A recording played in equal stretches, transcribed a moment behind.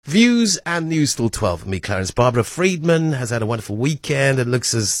Views and news till 12 with me, Clarence. Barbara Friedman has had a wonderful weekend. It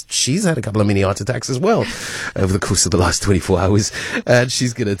looks as she's had a couple of mini heart attacks as well over the course of the last 24 hours. And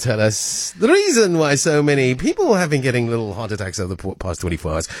she's going to tell us the reason why so many people have been getting little heart attacks over the past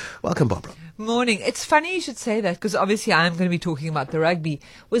 24 hours. Welcome, Barbara. Morning. It's funny you should say that, because obviously I am going to be talking about the rugby.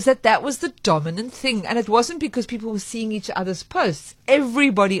 That was the dominant thing, and it wasn't because people were seeing each other's posts.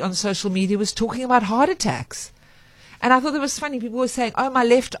 Everybody on social media was talking about heart attacks. And I thought it was funny. People were saying, "Oh, my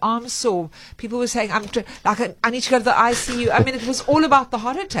left arm's sore." People were saying, I need to go to the ICU." I mean, it was all about the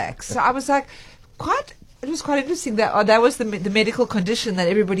heart attacks. So I was like, it was quite interesting that was the medical condition that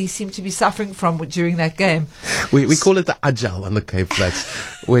everybody seemed to be suffering from during that game. We call it the Ajal on the Cape Flats,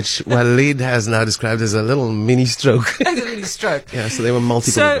 which Waleed has now described as a little mini stroke. A mini stroke. Yeah, so there were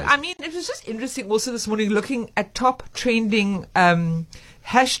multiple. So, events. I mean, it was just interesting also this morning looking at top trending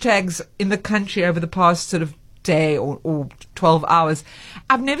hashtags in the country over the past sort of day or 12 hours.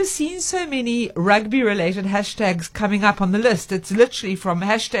 I've never seen so many rugby related hashtags coming up on the list. It's literally from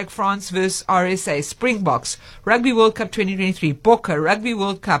hashtag France versus RSA, Springboks, Rugby World Cup 2023, Bokke, Rugby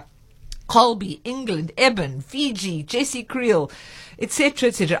World Cup, Colby, England, Eben, Fiji, Jesse Creel,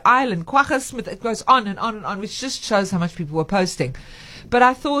 etc., Ireland, Kwagga Smith. It goes on and on and on, which just shows how much people were posting. But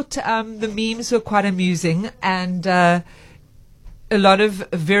I thought the memes were quite amusing, and a lot of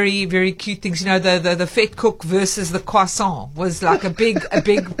very, very cute things. You know, the fat cook versus the croissant was like a big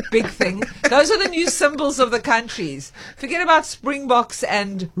thing. Those are the new symbols of the countries. Forget about Springboks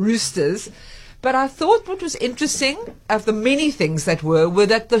and Roosters. But I thought what was interesting of the many things that were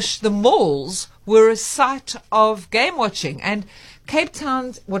that the malls were a site of game watching. And Cape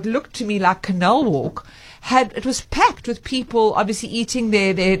Town's, what looked to me like Canal Walk, it was packed with people obviously eating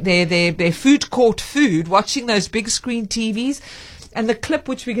their food court food, watching those big screen TVs. And the clip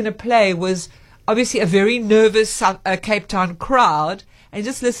which we're going to play was obviously a very nervous Cape Town crowd. And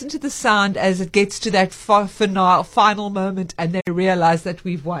just listen to the sound as it gets to that final moment and they realize that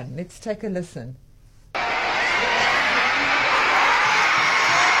we've won. Let's take a listen.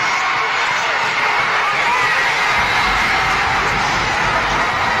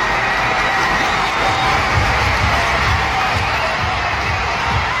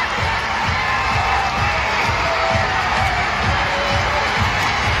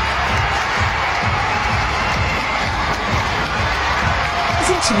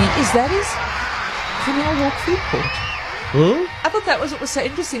 To me, is that his Canal Walk food court? I thought that was what was so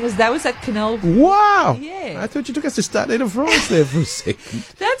interesting, was that was at Canal Walk. Wow! Yeah. I thought you took us to Stade de France there for a second.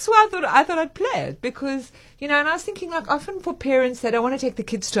 That's why I thought I'd play it, because, you know, and I was thinking, like, often for parents, they don't want to take the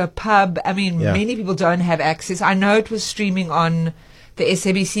kids to a pub. I mean, many people don't have access. I know it was streaming on the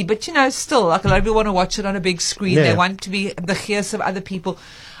SABC, but, you know, still, like, a lot of people want to watch it on a big screen. Yeah. They want to be the hears of other people.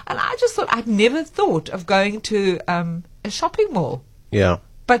 And I just thought, I'd never thought of going to a shopping mall. Yeah.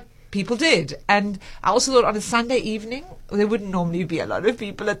 But people did. And I also thought on a Sunday evening, there wouldn't normally be a lot of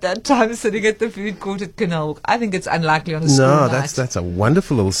people at that time sitting at the food court at Canal. I think it's unlikely on a school night. No, that's a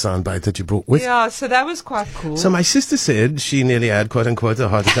wonderful little soundbite that you brought with. Yeah, so that was quite cool. So my sister said she nearly had, quote unquote, a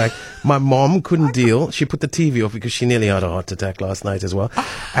heart attack. My mom couldn't deal. She put the TV off because she nearly had a heart attack last night as well.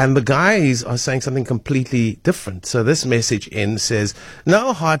 And the guys are saying something completely different. So this message in says,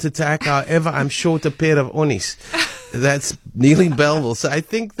 "No heart attack, however, I'm short a pair of unis." That's Neeling Belleville. So I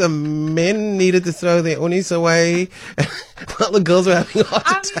think the men needed to throw their unis away while the girls were having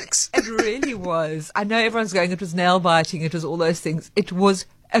heart attacks. It really was. I know everyone's going, it was nail biting, it was all those things. It was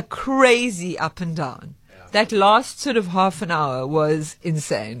a crazy up and down. Yeah. That last sort of half an hour was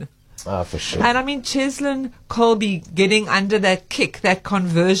insane. Ah, for sure. And I mean, Cheslin Colby getting under that kick, that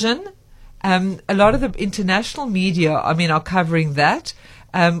conversion. A lot of the international media, I mean, are covering that.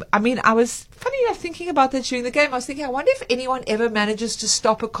 I mean, I was, funny enough, thinking about that during the game. I was thinking, I wonder if anyone ever manages to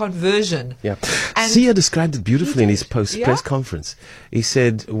stop a conversion. Yeah. And Sia described it beautifully in his press conference. He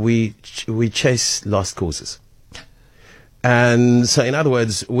said, we chase lost causes. And so, in other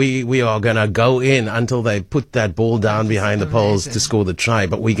words, we are going to go in until they put that ball down behind the poles to score the try,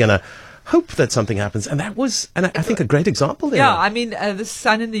 but we're going to hope that something happens. And that was, and I think, a great example there. Yeah, I mean, the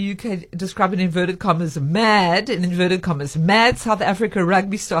Sun in the UK described in inverted commas mad South Africa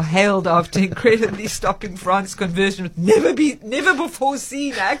rugby star hailed after incredibly stopping France conversion with never before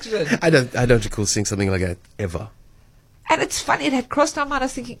seen action. I don't recall seeing something like that ever. And it's funny, it had crossed my mind. I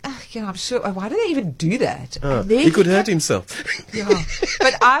was thinking, I'm sure, why do they even do that? He could hurt himself. Yeah,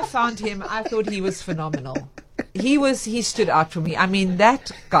 but I thought he was phenomenal. He stood out for me. I mean,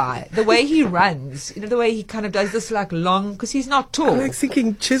 that guy, the way he runs, you know, the way he kind of does this like long, because he's not tall. I'm like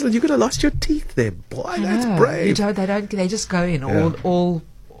thinking, Cheslin, you could have lost your teeth there, boy. That's brave. They just go in all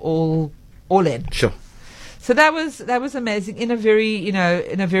in. Sure. So that was amazing in a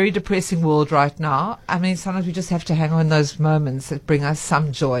very depressing world right now. I mean, sometimes we just have to hang on those moments that bring us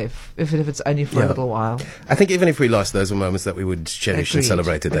some joy, if it's only for a little while. I think even if we lost, those were moments that we would cherish and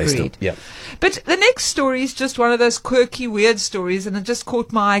celebrate today still. Yeah. But the next story is just one of those quirky, weird stories, and it just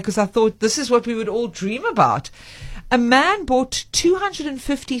caught my eye because I thought this is what we would all dream about. A man bought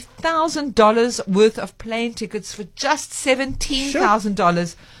 $250,000 worth of plane tickets for just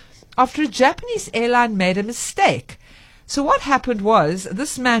 $17,000 after a Japanese airline made a mistake. So what happened was,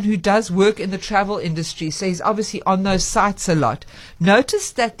 this man who does work in the travel industry, so he's obviously on those sites a lot,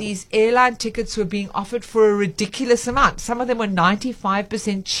 noticed that these airline tickets were being offered for a ridiculous amount. Some of them were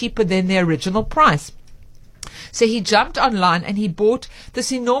 95% cheaper than their original price. So he jumped online and he bought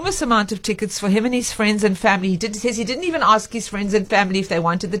this enormous amount of tickets for him and his friends and family. He says he didn't even ask his friends and family if they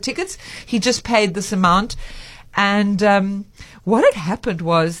wanted the tickets. He just paid this amount. And what had happened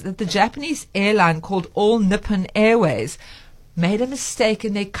was that the Japanese airline called All Nippon Airways made a mistake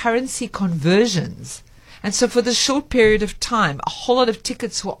in their currency conversions. And so for the short period of time, a whole lot of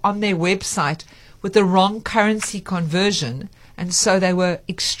tickets were on their website with the wrong currency conversion. And so they were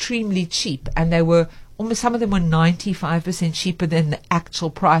extremely cheap, and they were some of them were 95% cheaper than the actual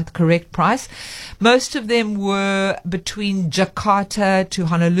correct price. Most of them were between Jakarta to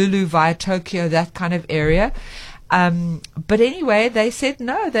Honolulu via Tokyo, that kind of area. But anyway, they said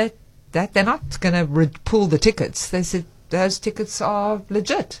no, that they're not going to pull the tickets. They said those tickets are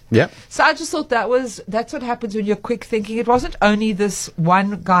legit. Yeah. So I just thought that's what happens when you're quick thinking. It wasn't only this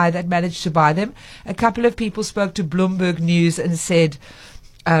one guy that managed to buy them. A couple of people spoke to Bloomberg News and said,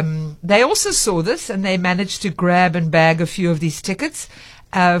 they also saw this and they managed to grab and bag a few of these tickets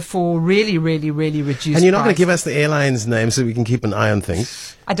for really, really, really reduced price. And you're not going to give us the airline's name so we can keep an eye on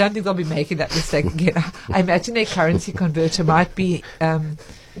things? I don't think they'll be making that mistake again. I imagine their currency converter might be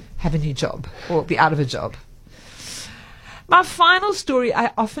have a new job or be out of a job. My final story,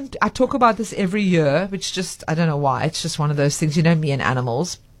 I talk about this every year, which just, I don't know why, it's just one of those things, me and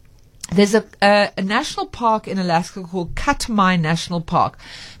animals. There's a national park in Alaska called Katmai National Park.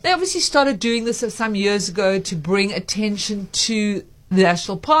 They obviously started doing this some years ago to bring attention to the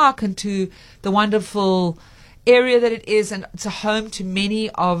national park and to the wonderful area that it is. And it's a home to many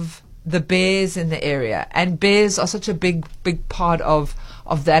of the bears in the area. And bears are such a big, big part of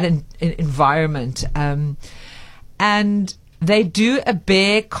that environment. And they do a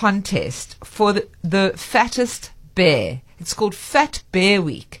bear contest for the fattest bear. It's called Fat Bear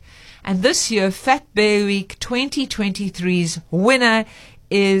Week. And this year, Fat Bear Week 2023's winner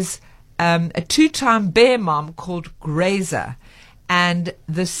is a two-time bear mom called Grazer. And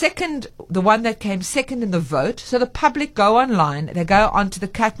the one that came second in the vote, so the public go online, they go onto the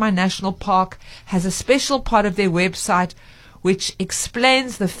Katmai National Park, has a special part of their website which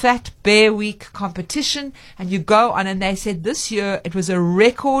explains the Fat Bear Week competition, and you go on, and they said this year it was a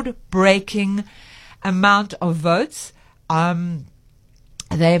record-breaking amount of votes.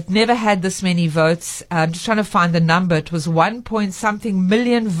 They've never had this many votes. I'm just trying to find the number. It was 1.something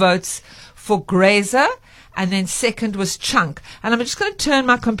million votes for Grazer, and then second was Chunk. And I'm just going to turn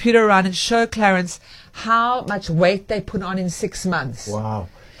my computer around and show Clarence how much weight they put on in 6 months. Wow.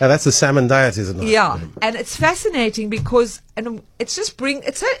 Now that's the salmon diet, isn't it? Yeah, and it's fascinating because it's so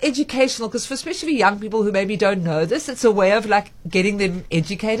educational, because for especially young people who maybe don't know this, it's a way of like getting them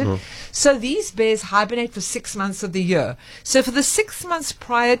educated. So these bears hibernate for 6 months of the year. So for the 6 months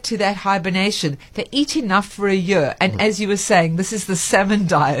prior to that hibernation, they eat enough for a year. And as you were saying, this is the salmon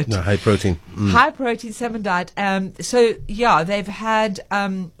diet. No, high protein. High protein salmon diet. So yeah, they've had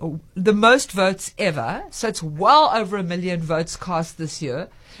the most votes ever. So it's well over 1 million votes cast this year.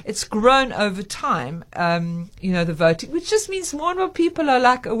 It's grown over time, the voting, which just means more and more people are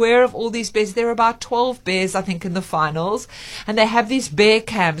like aware of all these bears. There are about 12 bears, I think, in the finals, and they have these bear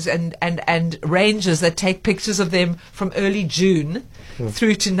cams and rangers that take pictures of them from early June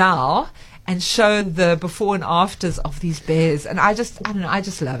through to now and show the before and afters of these bears. And I just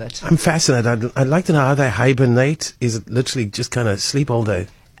love it. I'm fascinated. I'd like to know how they hibernate. Is it literally just kind of sleep all day?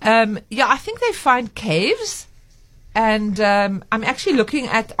 I think they find caves. And I'm actually looking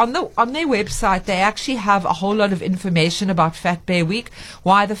at on their website. They actually have a whole lot of information about Fat Bear Week,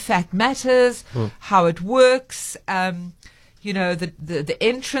 why the fat matters, how it works, the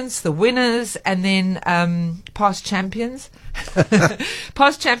entrance, the winners, and then past champions.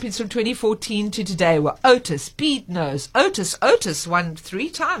 Past champions from 2014 to today were Otis, Beadnose. Otis won 3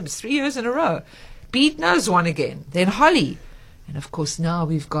 times, 3 years in a row. Beadnose won again. Then Holly, and of course now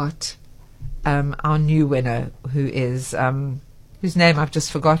we've got our new winner, who is whose name I've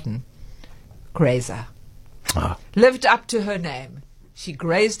just forgotten. Grazer. Lived up to her name. She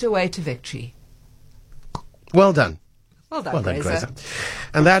grazed her way to victory. Well done. Well done, Well done, Grazer. Grazer.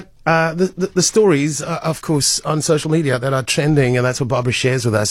 And that, the stories, of course, on social media that are trending, and that's what Barbara shares with us.